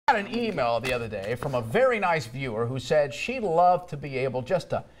got an email the other day from a very nice viewer who said she'd love to be able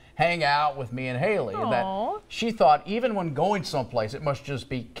just to hang out with me and Haley. And that she thought even when going someplace, it must just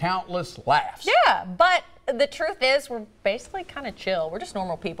be countless laughs. Yeah, but the truth is we're basically kind of chill. We're just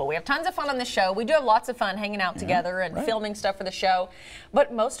normal people. We have tons of fun on the show. We do have lots of fun hanging out together and filming stuff for the show.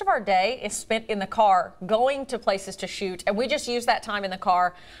 But most of our day is spent in the car going to places to shoot. And we just use that time in the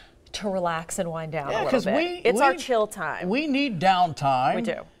car to relax and wind down a little bit. It's our chill time. We need downtime. We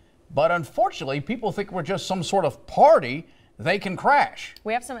do. But unfortunately, people think we're just some sort of party they can crash.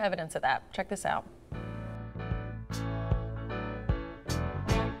 We have some evidence of that. Check this out.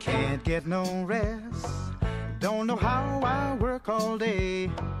 Can't get no rest. Don't know how I work all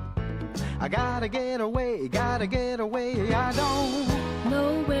day. I gotta get away, gotta get away. I don't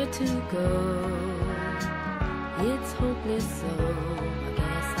know where to go. It's hopeless, so I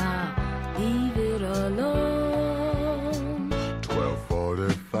guess I'll leave it alone.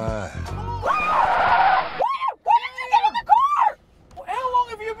 12:45. When did you get in the car? How long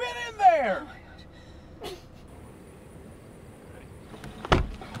have you been in there?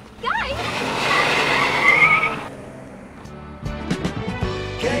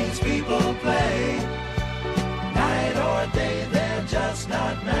 Games people play, night or day, they're just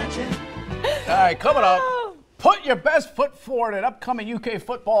not matching. All right, coming up, put your best foot forward at upcoming UK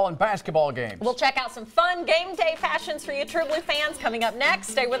football and basketball games. We'll check out some fun game day fashions for you True Blue fans coming up next.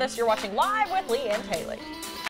 Stay with us. You're watching Live with Lee and Hayley.